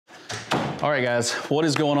All right, guys, what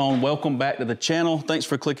is going on? Welcome back to the channel. Thanks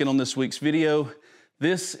for clicking on this week's video.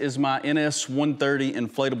 This is my NS130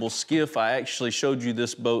 inflatable skiff. I actually showed you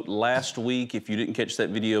this boat last week. If you didn't catch that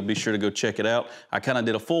video, be sure to go check it out. I kind of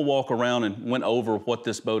did a full walk around and went over what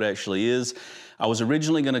this boat actually is. I was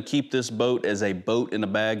originally gonna keep this boat as a boat in a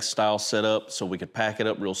bag style setup so we could pack it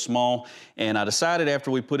up real small. And I decided after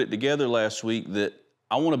we put it together last week that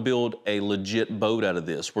I want to build a legit boat out of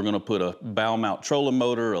this. We're going to put a bow mount trolling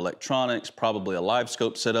motor, electronics, probably a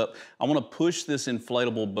LiveScope setup. I want to push this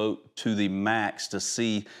inflatable boat to the max to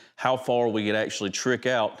see how far we could actually trick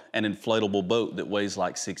out an inflatable boat that weighs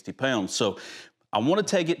like 60 pounds. So I want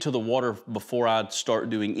to take it to the water before I start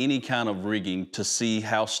doing any kind of rigging to see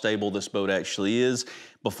how stable this boat actually is.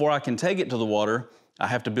 Before I can take it to the water, I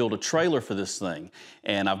have to build a trailer for this thing.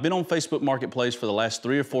 And I've been on Facebook Marketplace for the last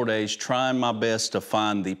 3 or 4 days trying my best to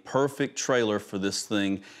find the perfect trailer for this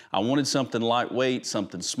thing. I wanted something lightweight,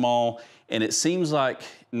 something small, and it seems like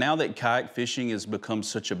now that kayak fishing has become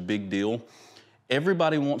such a big deal,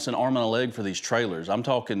 everybody wants an arm and a leg for these trailers. I'm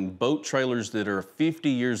talking boat trailers that are 50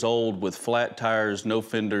 years old with flat tires, no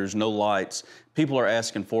fenders, no lights. People are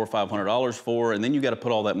asking $400 or $500 for, and then you got to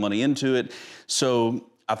put all that money into it. So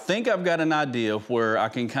I think I've got an idea where I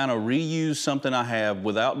can kind of reuse something I have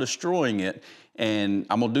without destroying it. And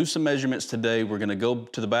I'm gonna do some measurements today. We're gonna go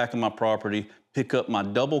to the back of my property, pick up my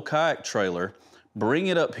double kayak trailer, bring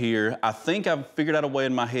it up here. I think I've figured out a way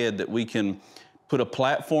in my head that we can put a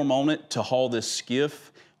platform on it to haul this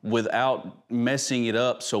skiff without messing it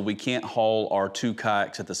up so we can't haul our 2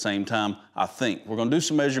 kayaks at the same time, I think. We're gonna do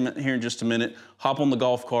some measurement here in just a minute, hop on the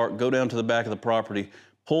golf cart, go down to the back of the property,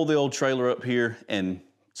 pull the old trailer up here and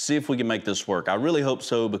see if we can make this work. I really hope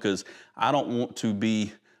so because I don't want to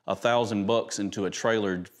be $1,000 into a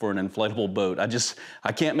trailer for an inflatable boat.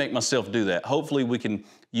 I can't make myself do that. Hopefully we can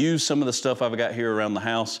use some of the stuff I've got here around the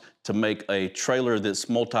house to make a trailer that's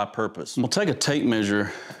multi-purpose. I'm gonna take a tape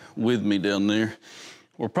measure with me down there.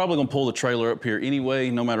 We're probably gonna pull the trailer up here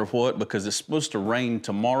anyway, no matter what, because it's supposed to rain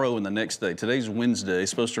tomorrow and the next day. Today's Wednesday,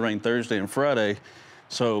 it's supposed to rain Thursday and Friday.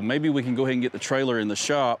 So maybe we can go ahead and get the trailer in the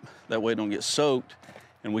shop. That way it don't get soaked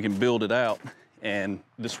and we can build it out. And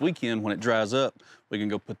this weekend, when it dries up, we can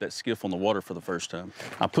go put that skiff on the water for the first time.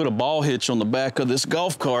 I put a ball hitch on the back of this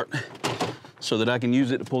golf cart so that I can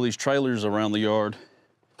use it to pull these trailers around the yard.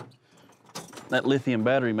 That lithium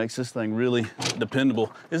battery makes this thing really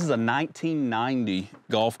dependable. This is a 1990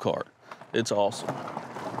 golf cart. It's awesome.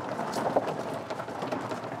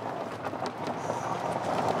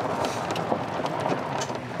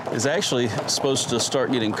 It's actually supposed to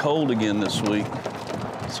start getting cold again this week.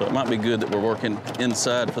 So it might be good that we're working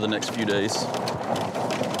inside for the next few days.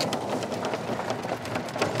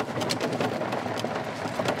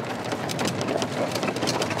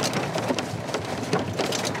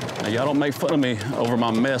 Now y'all don't make fun of me over my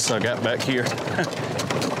mess I got back here.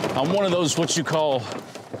 I'm one of those what you call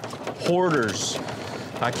hoarders.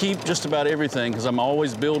 I keep just about everything because I'm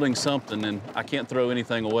always building something and I can't throw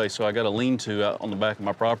anything away. So I got a lean-to out on the back of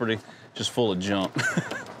my property just full of junk.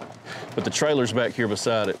 But the trailer's back here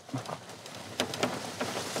beside it.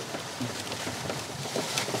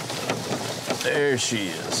 There she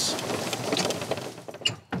is.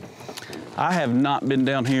 I have not been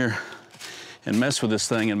down here and messed with this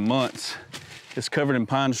thing in months. It's covered in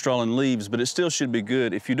pine straw and leaves, but it still should be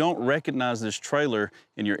good. If you don't recognize this trailer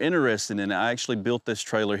and you're interested in it, I actually built this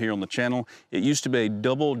trailer here on the channel. It used to be a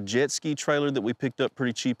double jet ski trailer that we picked up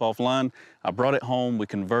pretty cheap offline. I brought it home, we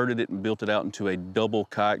converted it and built it out into a double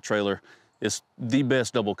kayak trailer. It's the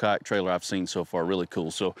best double kayak trailer I've seen so far, really cool.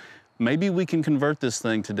 So maybe we can convert this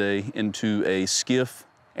thing today into a skiff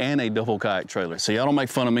and a double kayak trailer. So y'all don't make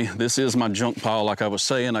fun of me. This is my junk pile, like I was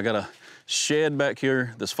saying. I got a shed back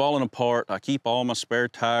here that's falling apart. I keep all my spare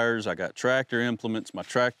tires. I got tractor implements, my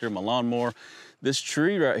tractor, my lawnmower. This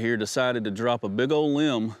tree right here decided to drop a big old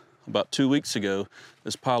limb about 2 weeks ago.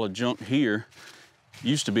 This pile of junk here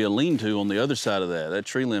used to be a lean-to on the other side of that. That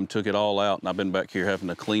tree limb took it all out and I've been back here having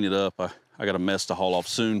to clean it up. I got a mess to haul off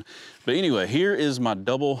soon. But anyway, here is my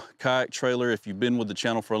double kayak trailer. If you've been with the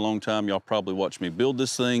channel for a long time, y'all probably watched me build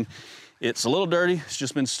this thing. It's a little dirty. It's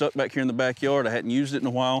just been stuck back here in the backyard. I hadn't used it in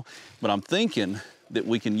a while, but I'm thinking that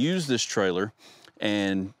we can use this trailer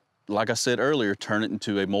and, like I said earlier, turn it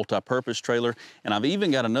into a multi-purpose trailer. And I've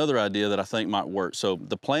even got another idea that I think might work. So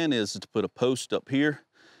the plan is to put a post up here,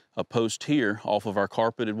 a post here off of our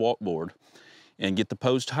carpeted walkboard, and get the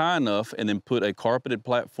post high enough and then put a carpeted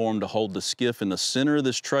platform to hold the skiff in the center of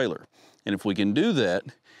this trailer. And if we can do that,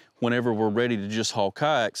 whenever we're ready to just haul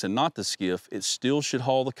kayaks and not the skiff, it still should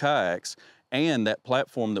haul the kayaks And that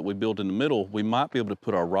platform that we built in the middle, we might be able to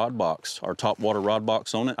put our rod box, our Topwater rod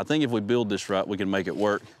box on it. I think if we build this right, we can make it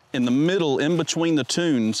work. In the middle, in between the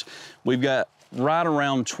tunes, we've got right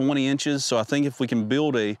around 20 inches. So I think if we can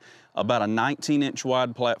build about a 19-inch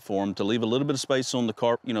wide platform to leave a little bit of space on the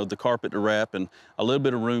carpet to wrap and a little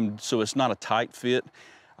bit of room so it's not a tight fit.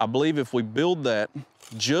 I believe if we build that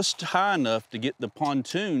just high enough to get the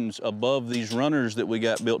pontoons above these runners that we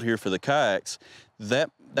got built here for the kayaks, that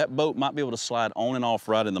boat might be able to slide on and off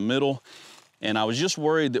right in the middle. And I was just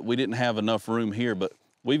worried that we didn't have enough room here, but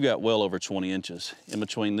we've got well over 20 inches in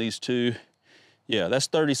between these two. Yeah, that's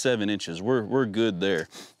 37 inches. We're good there.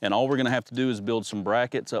 And all we're gonna have to do is build some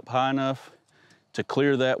brackets up high enough to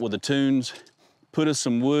clear that with the tunes, put us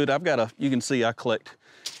some wood. You can see I collect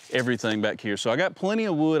everything back here. So I got plenty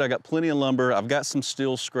of wood, I got plenty of lumber, I've got some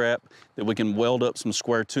steel scrap that we can weld up some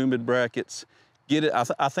square tubed brackets. Get it,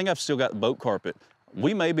 I think I've still got the boat carpet.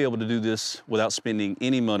 We may be able to do this without spending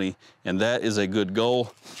any money, and that is a good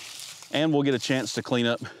goal. And we'll get a chance to clean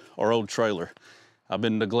up our old trailer. I've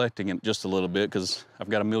been neglecting it just a little bit because I've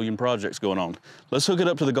got a million projects going on. Let's hook it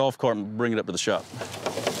up to the golf cart and bring it up to the shop.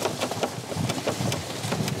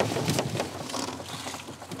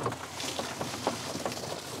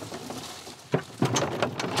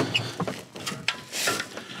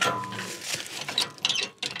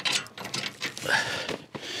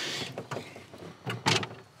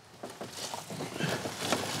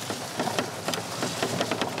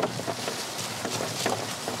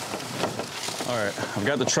 All right, I've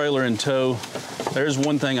got the trailer in tow. There's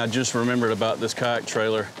one thing I just remembered about this kayak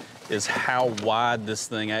trailer is how wide this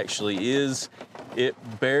thing actually is. It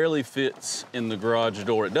barely fits in the garage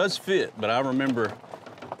door. It does fit, but I remember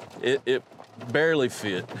it barely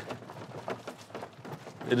fit.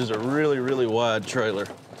 It is a really, really wide trailer.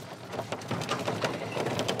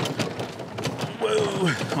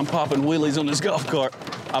 Whoa, I'm popping wheelies on this golf cart.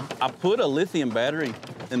 I put a lithium battery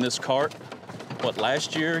in this cart, what,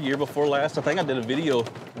 last year, year before last? I think I did a video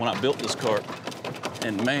when I built this cart.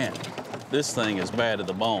 And man, this thing is bad to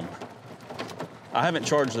the bone. I haven't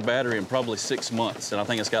charged the battery in probably 6 months, and I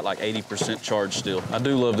think it's got like 80% charge still. I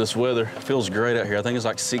do love this weather. It feels great out here. I think it's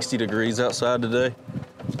like 60 degrees outside today.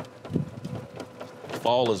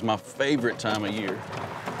 Fall is my favorite time of year.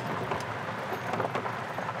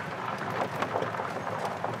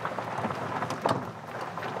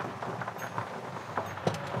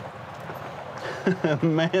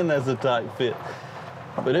 Man, that's a tight fit,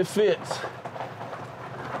 but it fits.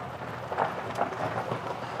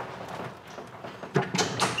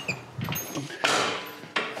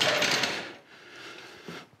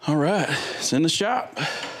 All right, it's in the shop.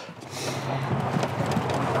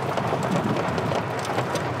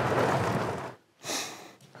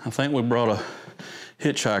 I think we brought a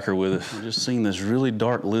hitchhiker with us. I just seen this really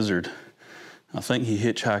dark lizard. I think he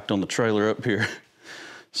hitchhiked on the trailer up here.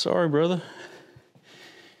 Sorry, brother.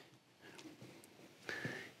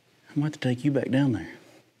 I might have to take you back down there.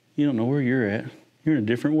 You don't know where you're at. You're in a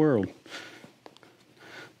different world.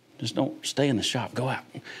 Just don't stay in the shop. Go out.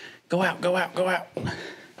 Go out, go out, go out.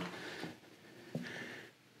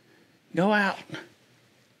 Go out.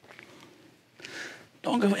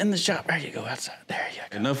 Don't go in the shop. There you go, outside. There you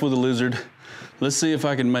go. Enough with the lizard. Let's see if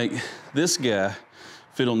I can make this guy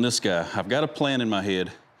fit on this guy. I've got a plan in my head.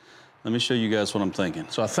 Let me show you guys what I'm thinking.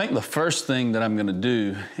 So I think the first thing that I'm gonna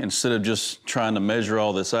do, instead of just trying to measure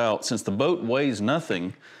all this out, since the boat weighs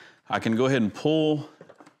nothing, I can go ahead and pull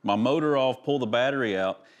my motor off, pull the battery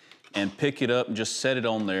out, and pick it up and just set it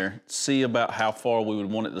on there, see about how far we would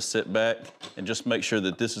want it to sit back, and just make sure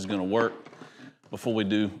that this is gonna work before we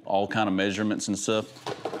do all kind of measurements and stuff.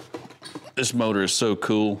 This motor is so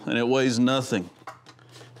cool, and it weighs nothing.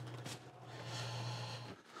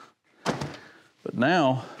 But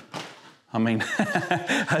now, I mean,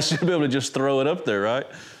 I should be able to just throw it up there, right?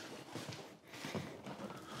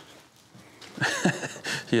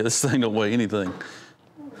 Yeah, this thing don't weigh anything.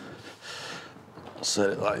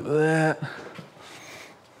 Set it like that.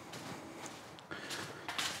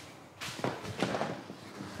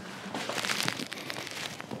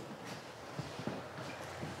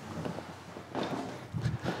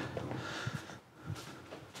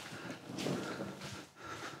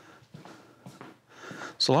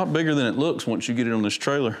 It's a lot bigger than it looks once you get it on this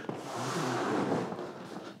trailer.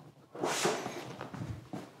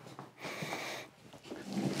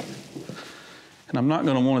 And I'm not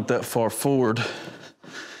gonna want it that far forward.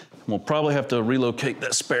 We'll probably have to relocate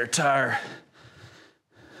that spare tire.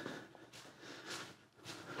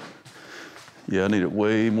 Yeah, I need it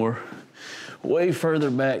way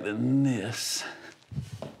further back than this.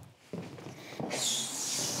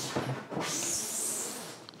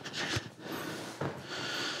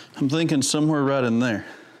 I'm thinking somewhere right in there.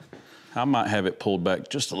 I might have it pulled back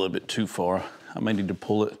just a little bit too far. I may need to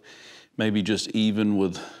pull it maybe just even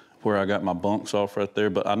with where I got my bunks off right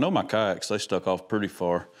there, but I know my kayaks, they stuck off pretty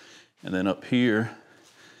far. And then up here,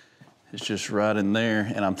 it's just right in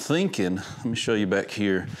there. And I'm thinking, let me show you back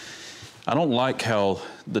here. I don't like how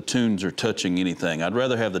the tunes are touching anything. I'd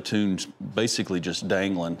rather have the tunes basically just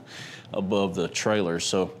dangling above the trailer.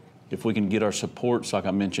 So if we can get our supports, like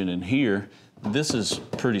I mentioned in here, this is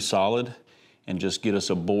pretty solid, and just get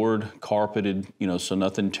us a board, carpeted, you know, so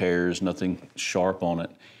nothing tears, nothing sharp on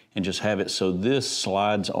it, and just have it so this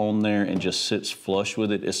slides on there and just sits flush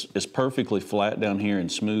with it. It's perfectly flat down here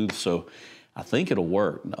and smooth, so I think it'll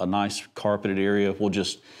work. A nice carpeted area. We'll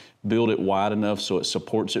just build it wide enough so it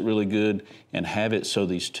supports it really good, and have it so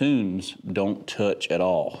these tunes don't touch at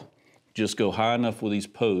all. Just go high enough with these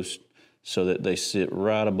posts so that they sit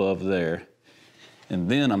right above there. And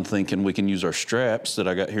then I'm thinking we can use our straps that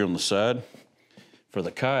I got here on the side for the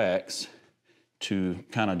kayaks to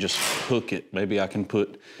kind of just hook it. Maybe I can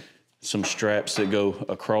put some straps that go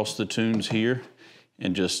across the tunes here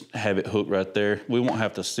and just have it hooked right there. We won't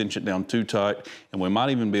have to cinch it down too tight, and we might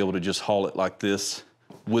even be able to just haul it like this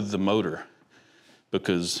with the motor,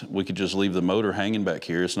 because we could just leave the motor hanging back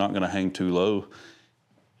here. It's not gonna hang too low,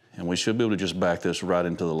 and we should be able to just back this right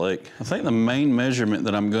into the lake. I think the main measurement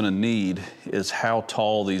that I'm gonna need is how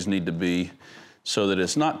tall these need to be so that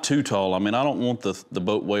it's not too tall. I mean, I don't want the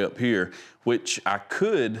boat way up here, which I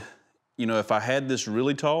could, you know, if I had this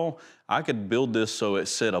really tall, I could build this so it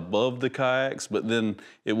sit above the kayaks, but then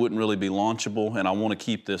it wouldn't really be launchable, and I wanna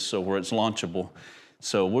keep this so where it's launchable.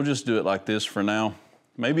 So we'll just do it like this for now.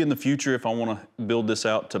 Maybe in the future, if I wanna build this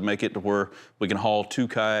out to make it to where we can haul 2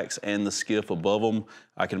 kayaks and the skiff above them,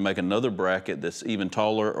 I can make another bracket that's even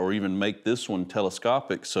taller, or even make this one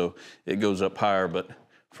telescopic so it goes up higher. But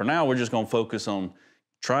for now, we're just gonna focus on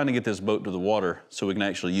trying to get this boat to the water so we can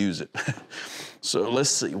actually use it. So let's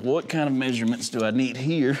see, what kind of measurements do I need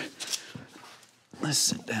here? Let's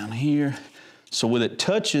sit down here. So with it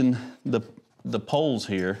touching the poles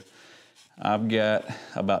here, I've got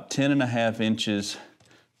about 10.5 inches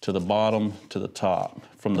to the bottom to the top,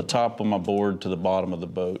 from the top of my board to the bottom of the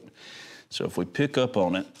boat. So if we pick up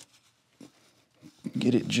on it,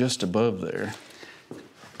 get it just above there.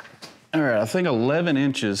 All right, I think 11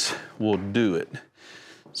 inches will do it.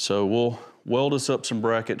 So we'll weld us up some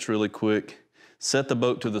brackets really quick, set the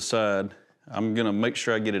boat to the side. I'm gonna make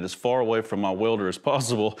sure I get it as far away from my welder as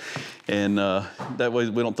possible, and that way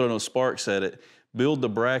we don't throw no sparks at it. Build the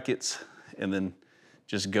brackets and then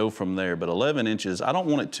just go from there. But 11 inches, I don't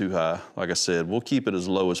want it too high. Like I said, we'll keep it as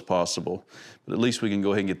low as possible, but at least we can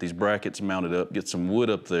go ahead and get these brackets mounted up, get some wood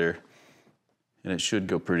up there, and it should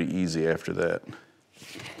go pretty easy after that.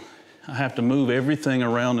 I have to move everything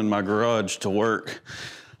around in my garage to work.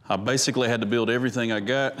 I basically had to build everything I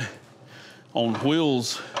got on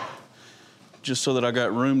wheels just so that I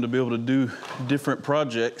got room to be able to do different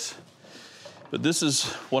projects. But this is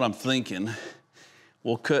what I'm thinking.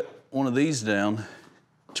 We'll cut one of these down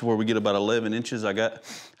to where we get about 11 inches. I got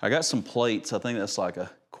some plates. I think that's like a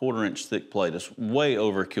 1/4 inch thick plate. It's way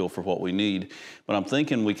overkill for what we need. But I'm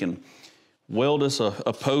thinking we can weld us a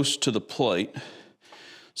post to the plate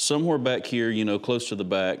somewhere back here, you know, close to the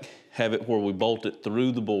back, have it where we bolt it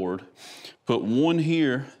through the board, put one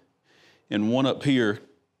here and one up here,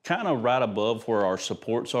 kind of right above where our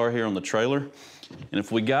supports are here on the trailer. And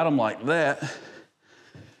if we got them like that,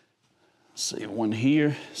 see, one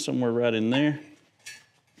here, somewhere right in there.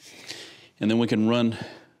 And then we can run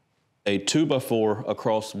a 2x4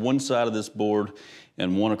 across one side of this board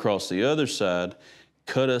and one across the other side,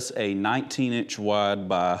 cut us a 19-inch wide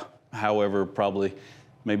by, however, probably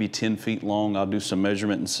maybe 10 feet long. I'll do some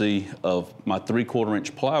measurement and see, of my 3/4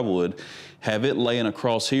 inch plywood, have it laying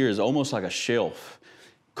across here is almost like a shelf.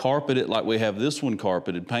 Carpet it like we have this one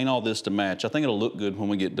carpeted, paint all this to match. I think it'll look good when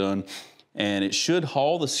we get done. And it should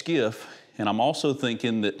haul the skiff. And I'm also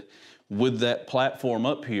thinking that with that platform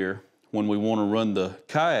up here, when we want to run the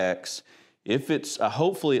kayaks, if it's,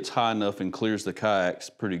 hopefully it's high enough and clears the kayaks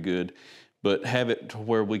pretty good, but have it to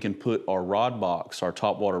where we can put our rod box, our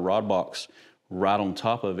Topwater rod box, right on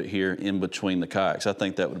top of it here in between the kayaks. I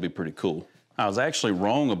think that would be pretty cool. I was actually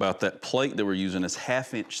wrong about that plate that we're using. It's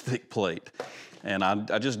 1/2 inch thick plate. And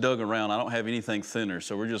I just dug around. I don't have anything thinner,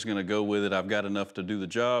 so we're just gonna go with it. I've got enough to do the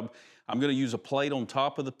job. I'm gonna use a plate on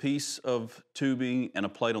top of the piece of tubing and a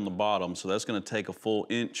plate on the bottom, so that's gonna take a full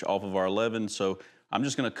inch off of our 11. So I'm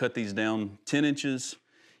just gonna cut these down 10 inches,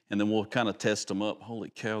 and then we'll kind of test them up. Holy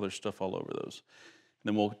cow, there's stuff all over those.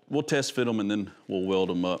 And then we'll test fit them, and then we'll weld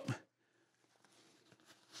them up.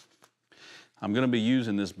 I'm gonna be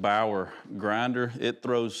using this Bauer grinder. It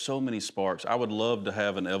throws so many sparks. I would love to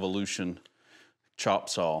have an Evolution chop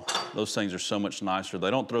saw. Those things are so much nicer.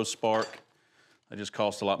 They don't throw spark. They just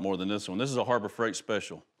cost a lot more than this one. This is a Harbor Freight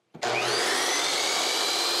special.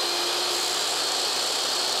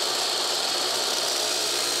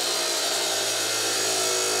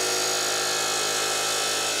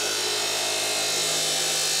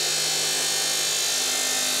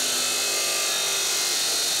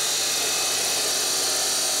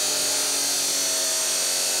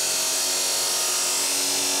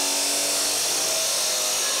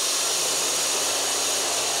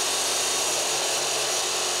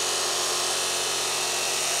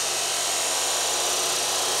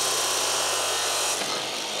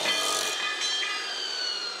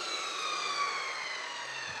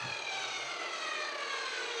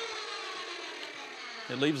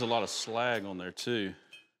 It leaves a lot of slag on there too,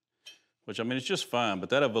 which I mean, it's just fine, but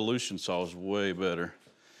that Evolution saw is way better.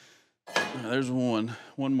 There's one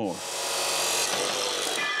more.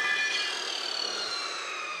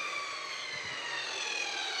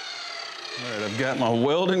 All right, I've got my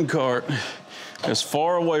welding cart as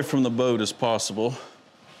far away from the boat as possible.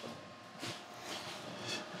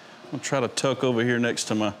 I'll try to tuck over here next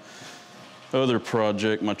to my other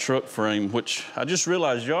project, my truck frame, which I just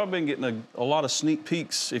realized y'all been getting a lot of sneak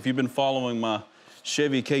peeks if you've been following my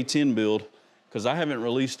Chevy K10 build, because I haven't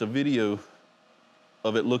released a video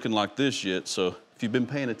of it looking like this yet. So if you've been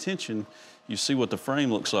paying attention, you see what the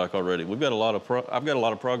frame looks like already. I've got a lot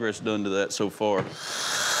of progress done to that so far.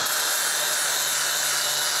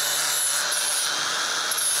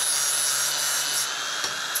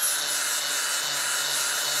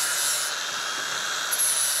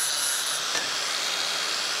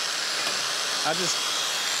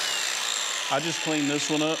 I just cleaned this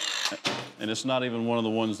one up, and it's not even one of the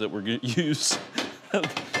ones that we're gonna use.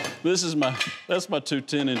 That's my 2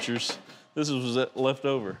 10-inchers. This was left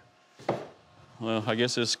over. Well, I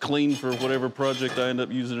guess it's clean for whatever project I end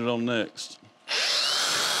up using it on next.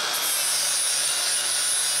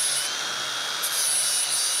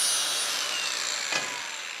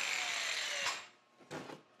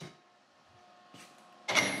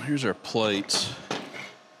 Here's our plates.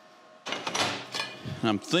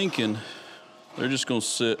 I'm thinking they're just gonna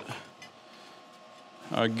sit,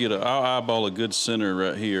 I'll eyeball a good center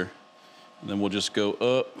right here, and then we'll just go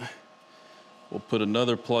up. We'll put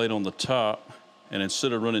another plate on the top, and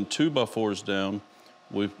instead of running 2x4s down,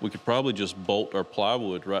 we could probably just bolt our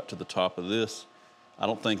plywood right to the top of this. I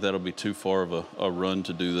don't think that'll be too far of a run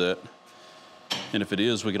to do that. And if it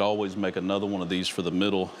is, we could always make another one of these for the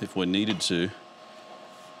middle if we needed to.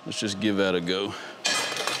 Let's just give that a go.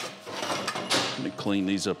 Let me clean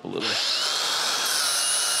these up a little.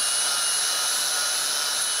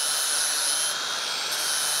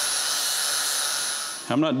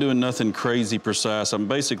 I'm not doing nothing crazy precise. I'm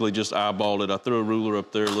basically just eyeballed it. I threw a ruler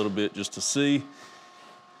up there a little bit just to see.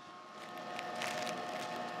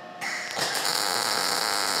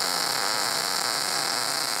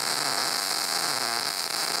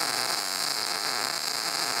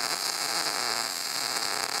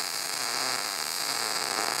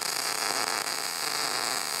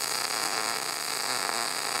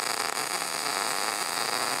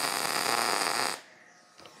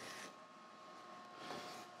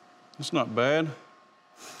 It's not bad.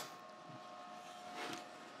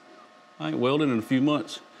 I ain't welding in a few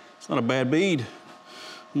months. It's not a bad bead.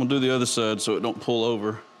 I'm gonna do the other side so it don't pull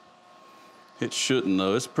over. It shouldn't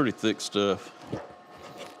though, it's pretty thick stuff.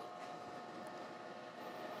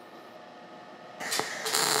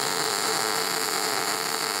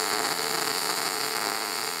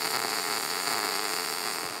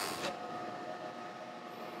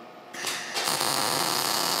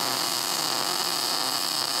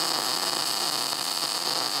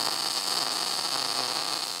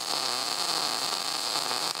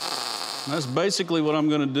 That's basically what I'm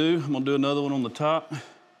gonna do. I'm gonna do another one on the top.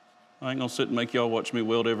 I ain't gonna sit and make y'all watch me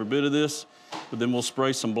weld every bit of this, but then we'll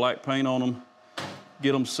spray some black paint on them,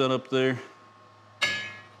 get them set up there,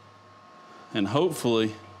 and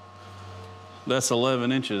hopefully that's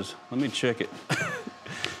 11 inches. Let me check it.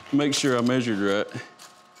 Make sure I measured right.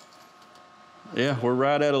 Yeah, we're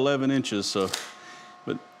right at 11 inches, so.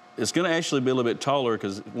 But it's gonna actually be a little bit taller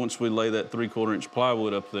because once we lay that 3/4 inch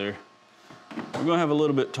plywood up there, we're gonna have a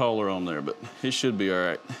little bit taller on there, but it should be all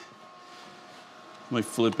right. Let me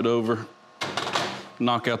flip it over,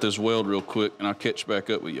 knock out this weld real quick, and I'll catch back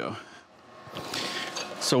up with y'all.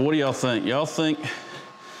 So what do y'all think? Y'all think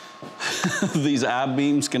these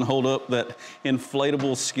I-beams can hold up that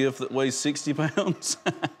inflatable skiff that weighs 60 pounds.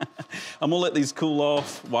 I'm gonna let these cool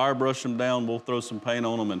off, wire brush them down, we'll throw some paint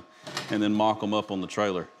on them and then mock them up on the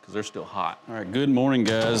trailer because they're still hot. All right, good morning,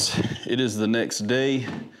 guys. It is the next day.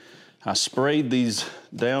 I sprayed these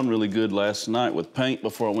down really good last night with paint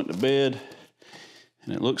before I went to bed,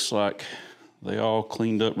 and it looks like they all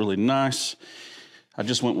cleaned up really nice. I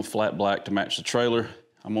just went with flat black to match the trailer.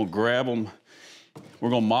 I'm gonna grab them. We're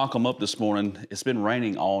gonna mock them up this morning. It's been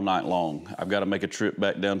raining all night long. I've got to make a trip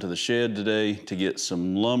back down to the shed today to get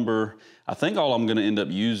some lumber. I think all I'm gonna end up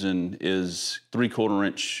using is 3/4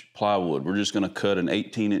 inch plywood. We're just gonna cut an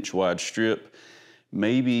 18-inch wide strip,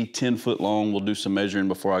 maybe 10 foot long. We'll do some measuring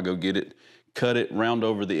before I go get it. Cut it, round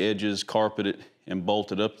over the edges, carpet it, and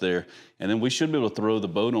bolt it up there. And then we should be able to throw the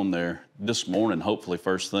boat on there this morning, hopefully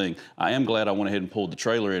first thing. I am glad I went ahead and pulled the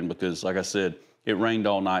trailer in because, like I said, it rained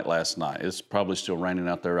all night last night. It's probably still raining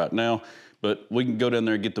out there right now, but we can go down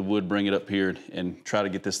there and get the wood, bring it up here, and try to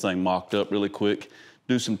get this thing mocked up really quick,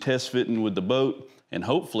 do some test fitting with the boat, and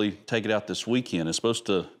hopefully take it out this weekend. It's supposed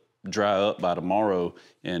to dry up by tomorrow,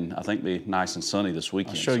 and I think be nice and sunny this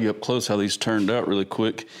weekend. I'll show you up close how these turned out really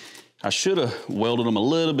quick. I should have welded them a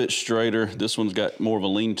little bit straighter. This one's got more of a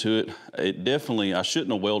lean to it. I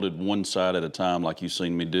shouldn't have welded one side at a time like you've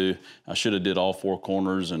seen me do. I should have did all 4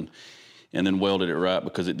 corners and then welded it right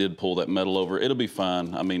because it did pull that metal over. It'll be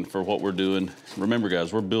fine, I mean, for what we're doing. Remember,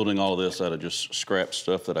 guys, we're building all of this out of just scrap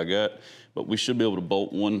stuff that I got, but we should be able to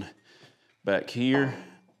bolt one back here.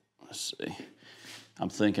 Let's see. I'm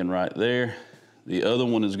thinking right there. The other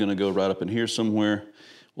one is gonna go right up in here somewhere.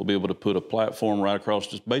 We'll be able to put a platform right across.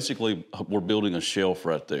 Just basically, we're building a shelf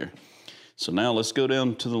right there. So now let's go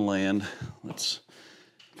down to the land.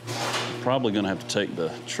 Probably gonna have to take the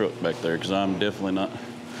truck back there because I'm definitely not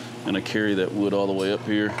gonna carry that wood all the way up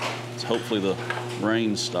here. So hopefully the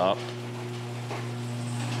rain stopped.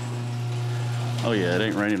 Oh yeah, it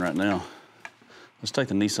ain't raining right now. Let's take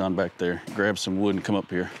the Nissan back there, grab some wood and come up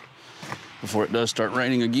here before it does start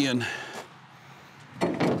raining again.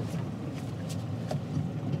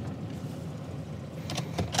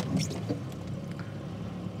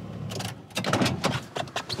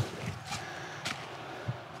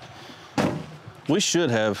 We should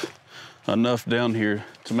have enough down here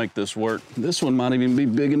to make this work. This one might even be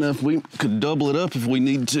big enough. We could double it up if we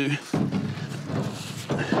need to.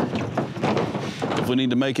 If we need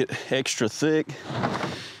to make it extra thick,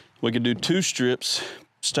 we could do 2 strips,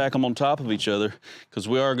 stack them on top of each other, because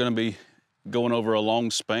we are gonna be going over a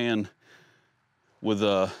long span with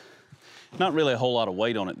not really a whole lot of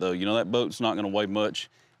weight on it though. You know, that boat's not gonna weigh much.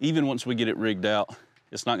 Even once we get it rigged out,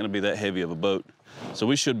 it's not gonna be that heavy of a boat. So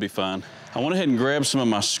we should be fine. I went ahead and grabbed some of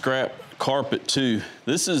my scrap carpet too.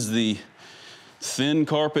 This is the thin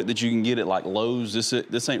carpet that you can get at like Lowe's.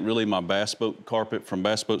 This ain't really my bass boat carpet from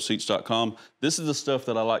bassboatseats.com. This is the stuff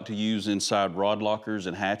that I like to use inside rod lockers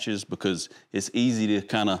and hatches because it's easy to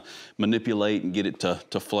kind of manipulate and get it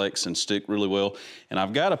to flex and stick really well. And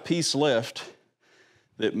I've got a piece left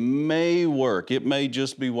that may work. It may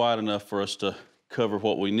just be wide enough for us to cover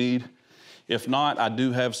what we need. If not, I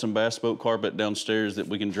do have some bass boat carpet downstairs that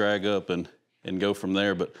we can drag up and go from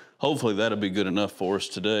there, but hopefully that'll be good enough for us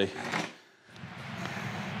today.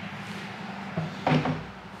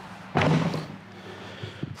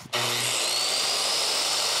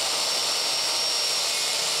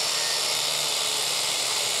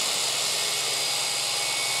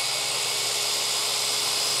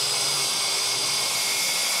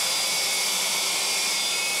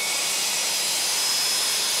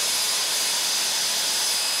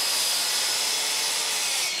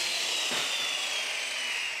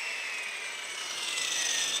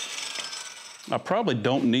 I probably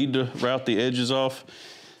don't need to route the edges off,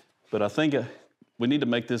 but I think we need to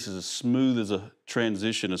make this as smooth as a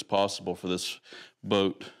transition as possible for this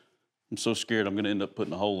boat. I'm so scared I'm gonna end up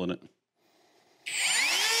putting a hole in it.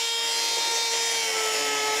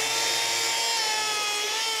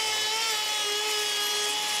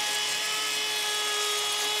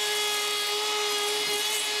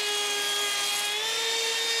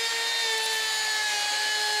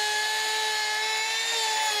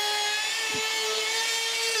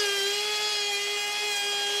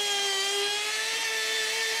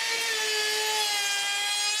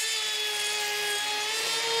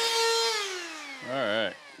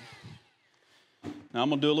 Now I'm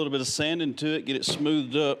gonna do a little bit of sanding to it, get it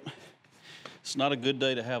smoothed up. It's not a good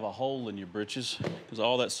day to have a hole in your britches because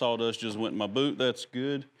all that sawdust just went in my boot. That's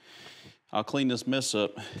good. I'll clean this mess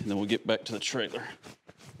up and then we'll get back to the trailer.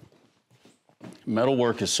 Metal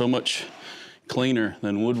work is so much cleaner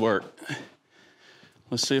than woodwork.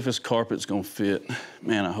 Let's see if this carpet's gonna fit.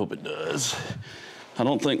 Man, I hope it does. I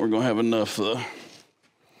don't think we're gonna have enough though.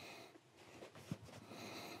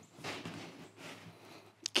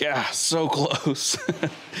 God, so close.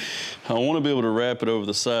 I wanna be able to wrap it over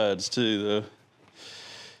the sides too though.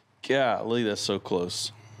 Golly, that's so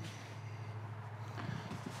close.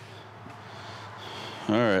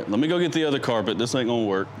 All right, let me go get the other carpet. This ain't gonna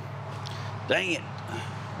work. Dang it.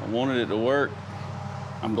 I wanted it to work.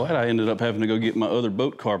 I'm glad I ended up having to go get my other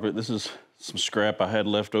boat carpet. This is some scrap I had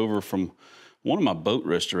left over from one of my boat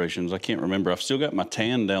restorations. I can't remember. I've still got my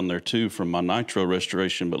tan down there too from my nitro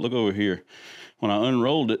restoration, but look over here. When I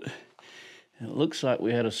unrolled it, it looks like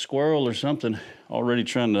we had a squirrel or something already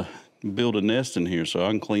trying to build a nest in here, so I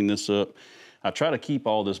can clean this up. I try to keep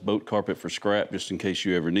all this boat carpet for scrap just in case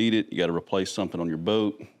you ever need it. You got to replace something on your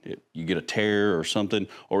boat. You get a tear or something,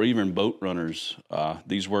 or even boat runners.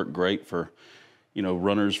 These work great for, you know,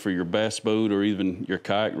 runners for your bass boat or even your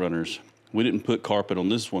kayak runners. We didn't put carpet on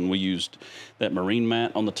this one. We used that marine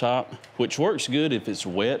mat on the top, which works good if it's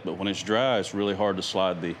wet, but when it's dry, it's really hard to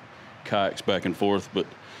slide the kayaks back and forth, but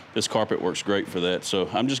this carpet works great for that. So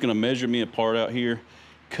I'm just gonna measure me a part out here,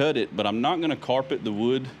 cut it, but I'm not gonna carpet the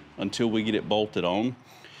wood until we get it bolted on,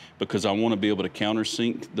 because I wanna be able to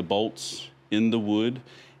countersink the bolts in the wood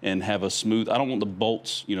and have a smooth, I don't want the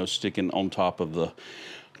bolts, you know, sticking on top of the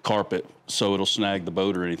carpet so it'll snag the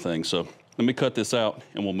boat or anything. So let me cut this out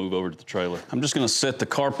and we'll move over to the trailer. I'm just gonna set the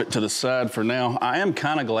carpet to the side for now. I am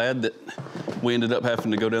kinda glad that we ended up having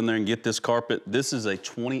to go down there and get this carpet. This is a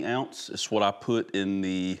 20 ounce. It's what I put in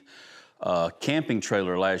the camping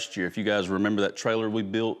trailer last year. If you guys remember that trailer we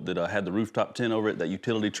built that had the rooftop tent over it, that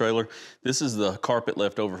utility trailer, this is the carpet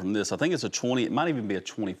left over from this. I think it's a 20, it might even be a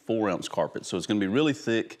 24 ounce carpet. So it's gonna be really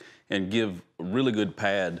thick and give a really good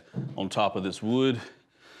pad on top of this wood.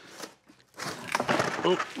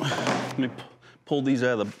 Oh, let me pull these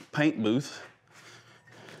out of the paint booth.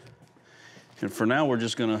 And for now, we're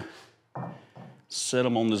just gonna set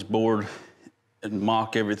them on this board and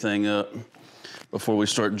mock everything up before we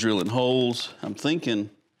start drilling holes. I'm thinking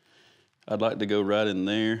I'd like to go right in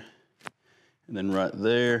there and then right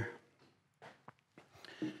there.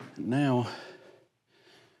 And now,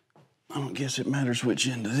 I don't guess it matters which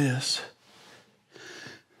end of this.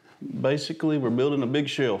 Basically, we're building a big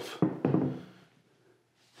shelf.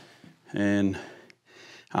 And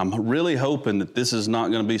I'm really hoping that this is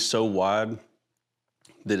not gonna be so wide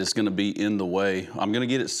that it's gonna be in the way. I'm gonna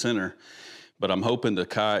get it center, but I'm hoping the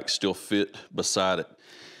kayaks still fit beside it.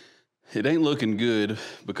 It ain't looking good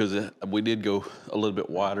because we did go a little bit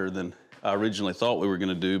wider than I originally thought we were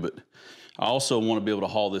gonna do, but I also wanna be able to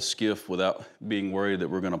haul this skiff without being worried that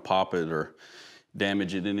we're gonna pop it or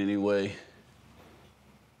damage it in any way.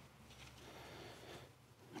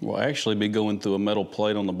 We'll actually be going through a metal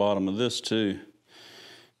plate on the bottom of this too.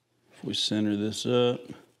 If we center this up.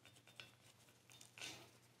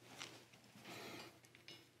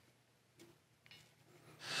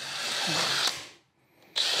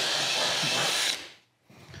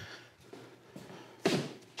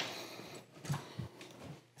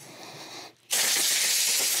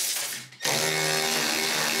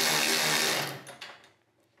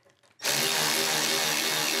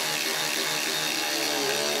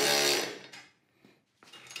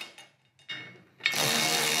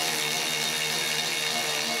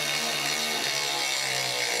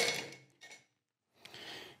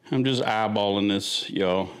 I'm just eyeballing this,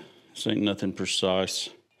 y'all. This ain't nothing precise.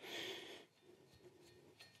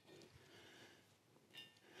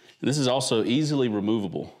 And this is also easily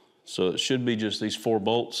removable. So it should be just these 4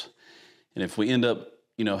 bolts. And if we end up,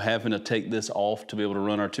 you know, having to take this off to be able to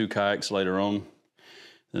run our 2 kayaks later on,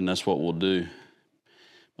 then that's what we'll do.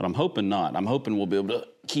 But I'm hoping not. I'm hoping we'll be able to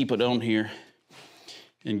keep it on here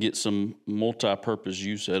and get some multi-purpose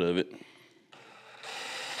use out of it.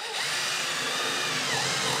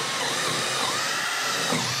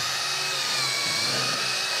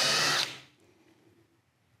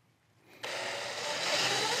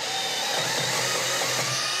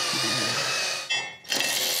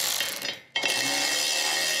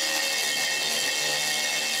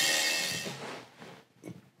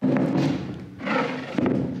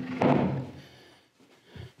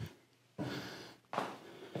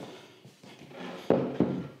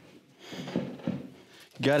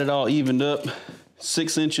 Got it all evened up.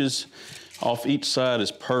 6 inches off each side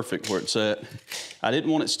is perfect where it's at. I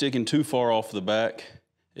didn't want it sticking too far off the back.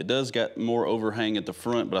 It does got more overhang at the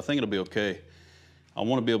front, but I think it'll be okay. I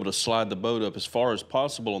want to be able to slide the boat up as far as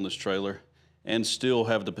possible on this trailer and still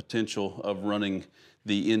have the potential of running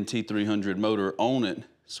the NT300 motor on it,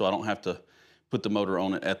 so I don't have to put the motor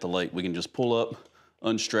on it at the lake. We can just pull up,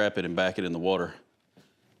 unstrap it, and back it in the water.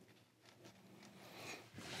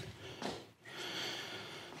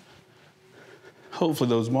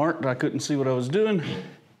 Hopefully those marked. I couldn't see what I was doing.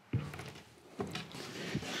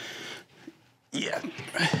 Yeah.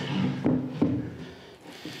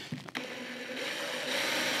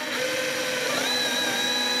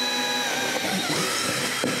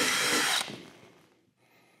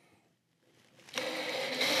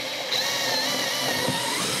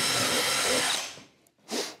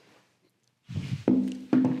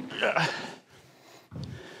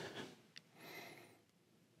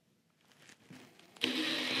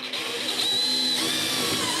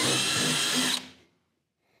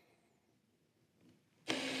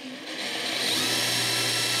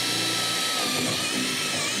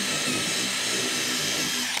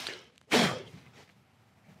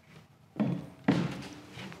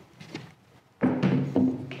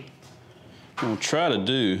 What I'm gonna try to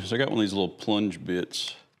do is I got one of these little plunge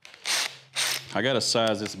bits. I got a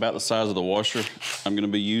size, it's about the size of the washer I'm gonna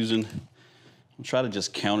be using. I'll try to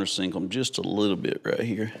just countersink them just a little bit right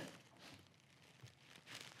here.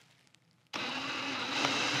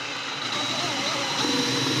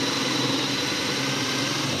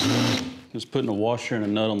 Just putting a washer and a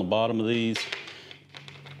nut on the bottom of these.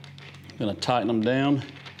 Gonna tighten them down.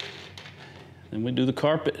 Then we do the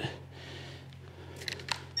carpet.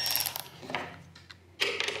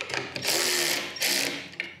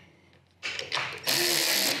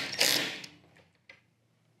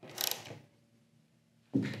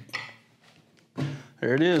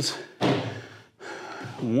 There it is.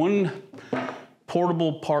 One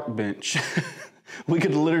portable park bench. We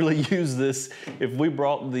could literally use this if we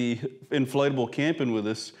brought the inflatable camping with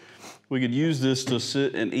us. We could use this to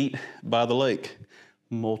sit and eat by the lake.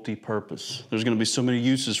 Multi-purpose. There's gonna be so many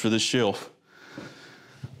uses for this shelf.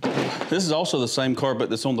 This is also the same carpet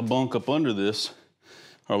that's on the bunk up under this,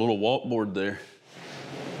 our little walk board there.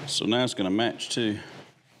 So now it's gonna match too.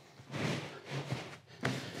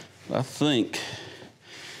 I think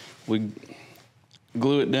we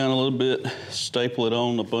glue it down a little bit, staple it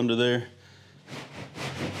on up under there.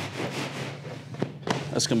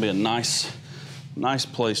 That's gonna be a nice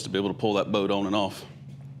place to be able to pull that boat on and off.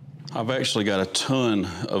 I've actually got a ton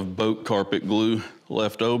of boat carpet glue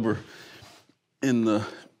left over in the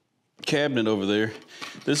cabinet over there.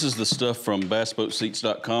 This is the stuff from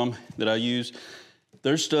bassboatseats.com that I use.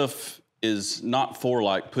 Their stuff is not for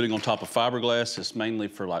like putting on top of fiberglass. It's mainly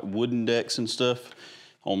for like wooden decks and stuff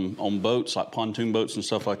on boats, like pontoon boats and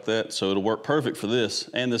stuff like that. So it'll work perfect for this.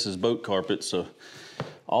 And this is boat carpet, so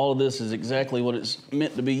all of this is exactly what it's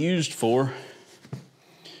meant to be used for.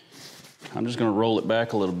 I'm just gonna roll it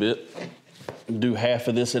back a little bit, do half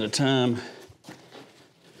of this at a time.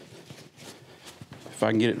 If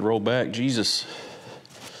I can get it to roll back, Jesus.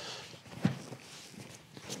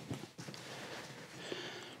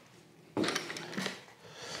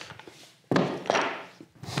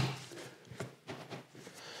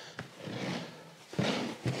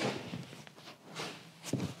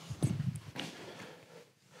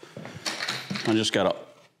 I just got a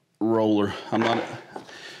roller. I'm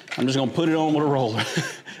just gonna put it on with a roller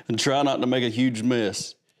and try not to make a huge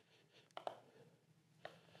mess.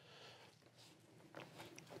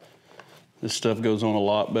 This stuff goes on a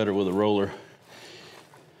lot better with a roller.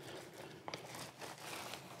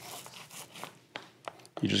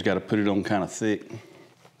 You just gotta put it on kind of thick.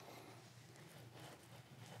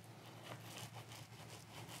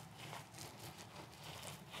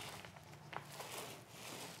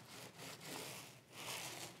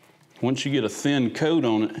 Once you get a thin coat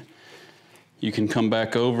on it, you can come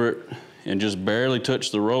back over it and just barely touch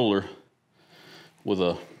the roller with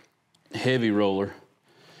a heavy roller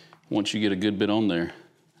once you get a good bit on there.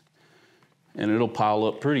 And it'll pile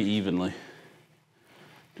up pretty evenly,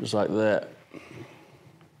 just like that.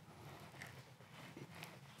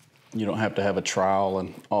 You don't have to have a trowel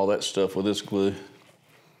and all that stuff with this glue.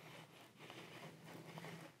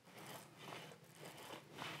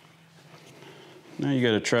 Now you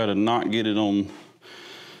gotta try to not get it on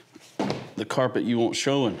the carpet you want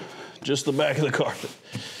showing, just the back of the carpet.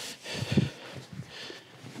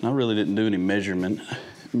 And I really didn't do any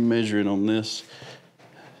measuring on this.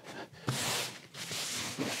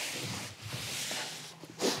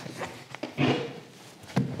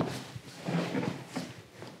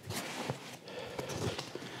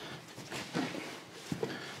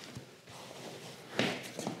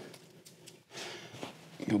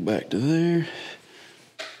 Go back to there.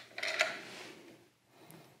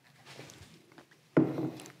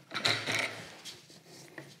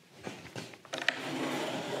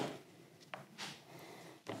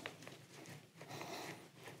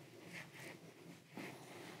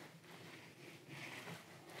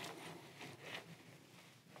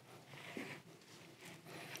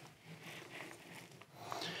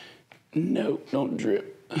 Nope, don't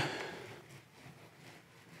drip.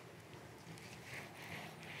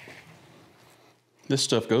 This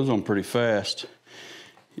stuff goes on pretty fast.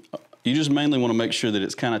 You just mainly want to make sure that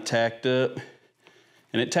it's kind of tacked up,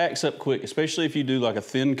 and it tacks up quick, especially if you do like a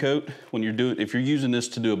thin coat. When you're doing, if you're using this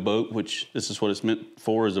to do a boat, which this is what it's meant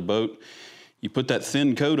for, as a boat, you put that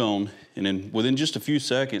thin coat on, and then within just a few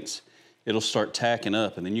seconds, it'll start tacking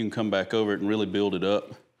up, and then you can come back over it and really build it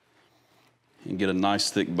up and get a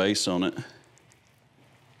nice thick base on it.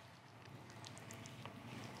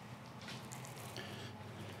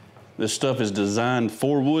 This stuff is designed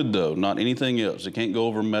for wood though, not anything else. It can't go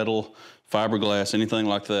over metal, fiberglass, anything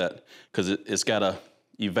like that, because it's got to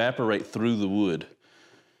evaporate through the wood.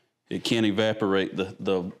 It can't evaporate,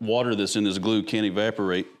 the water that's in this glue can't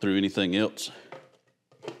evaporate through anything else.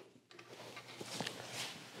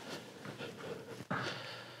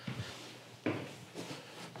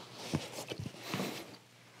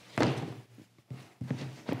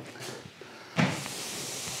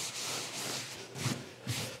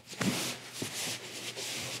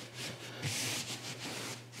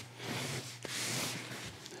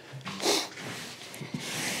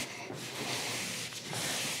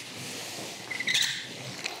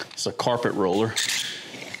 It's a carpet roller.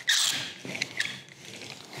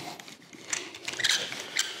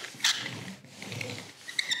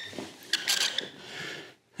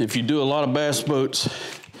 If you do a lot of bass boats,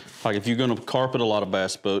 like if you're gonna carpet a lot of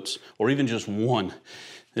bass boats, or even just one,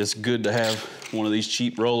 it's good to have one of these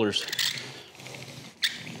cheap rollers.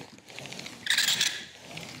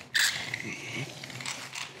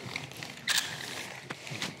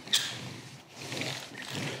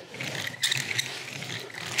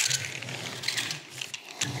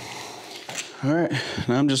 All right,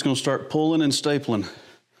 now I'm just gonna start pulling and stapling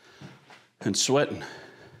and sweating.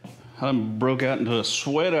 I broke out into a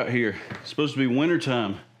sweat out here. It's supposed to be winter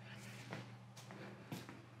time.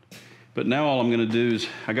 But now all I'm gonna do is,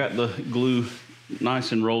 I got the glue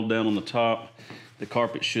nice and rolled down on the top. The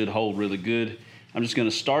carpet should hold really good. I'm just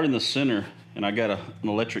gonna start in the center, and I got an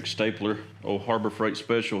electric stapler, old Harbor Freight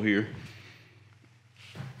Special here.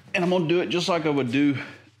 And I'm gonna do it just like I would do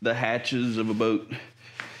the hatches of a boat.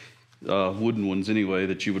 Wooden ones anyway,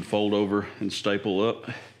 that you would fold over and staple up,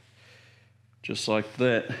 just like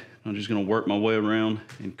that. I'm just gonna work my way around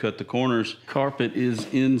and cut the corners. Carpet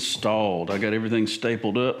is installed. I got everything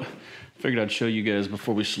stapled up. Figured I'd show you guys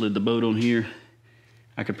before we slid the boat on here.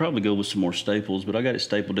 I could probably go with some more staples, but I got it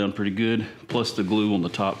stapled down pretty good. Plus the glue on the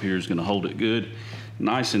top here is gonna hold it good.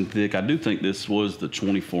 Nice and thick. I do think this was the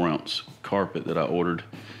 24-ounce carpet that I ordered.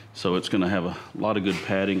 So it's gonna have a lot of good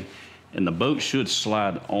padding. And the boat should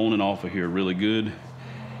slide on and off of here really good.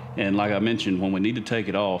 And like I mentioned, when we need to take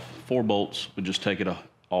it off, 4 bolts would just take it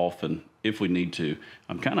off, and if we need to.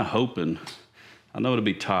 I'm kind of hoping, I know it'll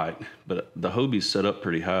be tight, but the Hobie's set up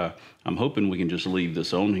pretty high. I'm hoping we can just leave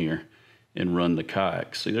this on here and run the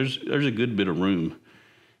kayak. See, there's a good bit of room,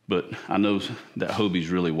 but I know that Hobie's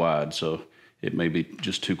really wide, so it may be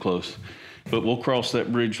just too close. But we'll cross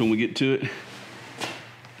that bridge when we get to it.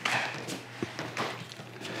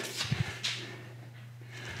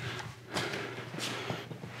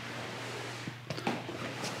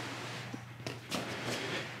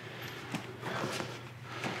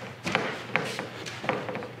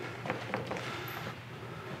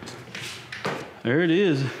 There it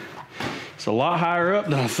is. It's a lot higher up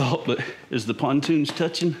than I thought, but is the pontoons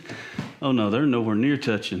touching? Oh no, they're nowhere near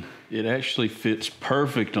touching. It actually fits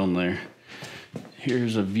perfect on there.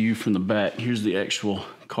 Here's a view from the back. Here's the actual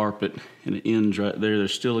carpet, and it ends right there.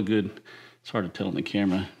 There's still a good, it's hard to tell on the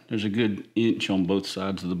camera, there's a good inch on both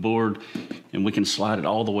sides of the board, and we can slide it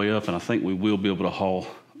all the way up, and I think we will be able to haul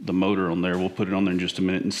the motor on there. We'll put it on there in just a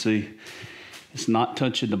minute and see. It's not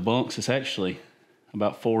touching the bunks. It's actually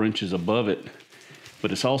about 4 inches above it.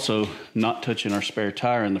 But it's also not touching our spare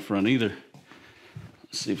tire in the front either.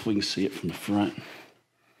 Let's see if we can see it from the front.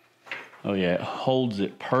 Oh yeah, it holds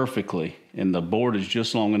it perfectly. And the board is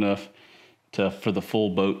just long enough for the full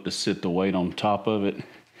boat to sit the weight on top of it.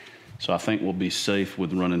 So I think we'll be safe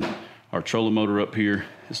with running our trolling motor up here.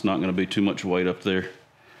 It's not gonna be too much weight up there.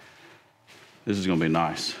 This is gonna be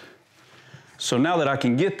nice. So now that I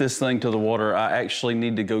can get this thing to the water, I actually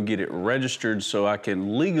need to go get it registered so I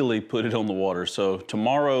can legally put it on the water. So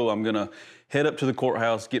tomorrow I'm gonna head up to the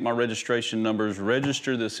courthouse, get my registration numbers,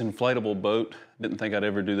 register this inflatable boat. Didn't think I'd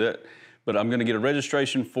ever do that. but I'm gonna get a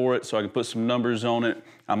registration for it so I can put some numbers on it.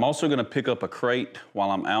 I'm also gonna pick up a crate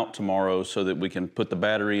while I'm out tomorrow so that we can put the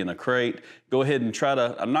battery in a crate. Go ahead and try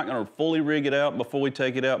to, I'm not gonna fully rig it out before we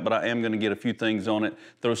take it out, but I am gonna get a few things on it,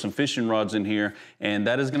 throw some fishing rods in here, and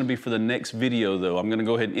that is gonna be for the next video though. I'm gonna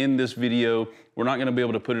go ahead and end this video. We're not gonna be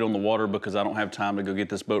able to put it on the water because I don't have time to go get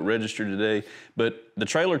this boat registered today, but the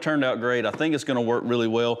trailer turned out great. I think it's gonna work really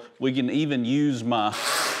well. We can even use my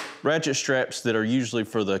ratchet straps that are usually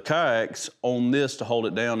for the kayaks on this to hold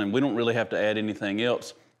it down, and we don't really have to add anything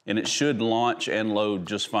else, and it should launch and load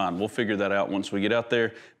just fine. We'll figure that out once we get out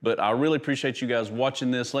there, but I really appreciate you guys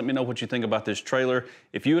watching this. Let me know what you think about this trailer.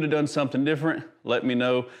 If you would have done something different, let me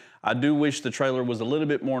know. I do wish the trailer was a little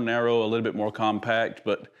bit more narrow, a little bit more compact,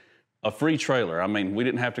 but a free trailer. I mean, we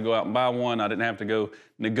didn't have to go out and buy one. I didn't have to go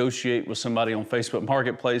negotiate with somebody on Facebook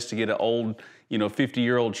Marketplace to get an old,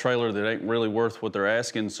 50-year-old trailer that ain't really worth what they're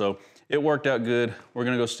asking. So it worked out good. We're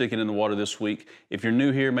gonna go stick it in the water this week. If you're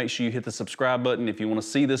new here, make sure you hit the subscribe button. If you wanna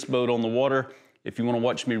see this boat on the water, if you wanna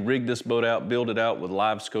watch me rig this boat out, build it out with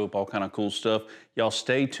LiveScope, all kind of cool stuff, y'all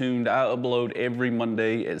stay tuned. I upload every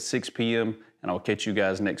Monday at 6 p.m. and I'll catch you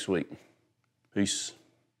guys next week. Peace.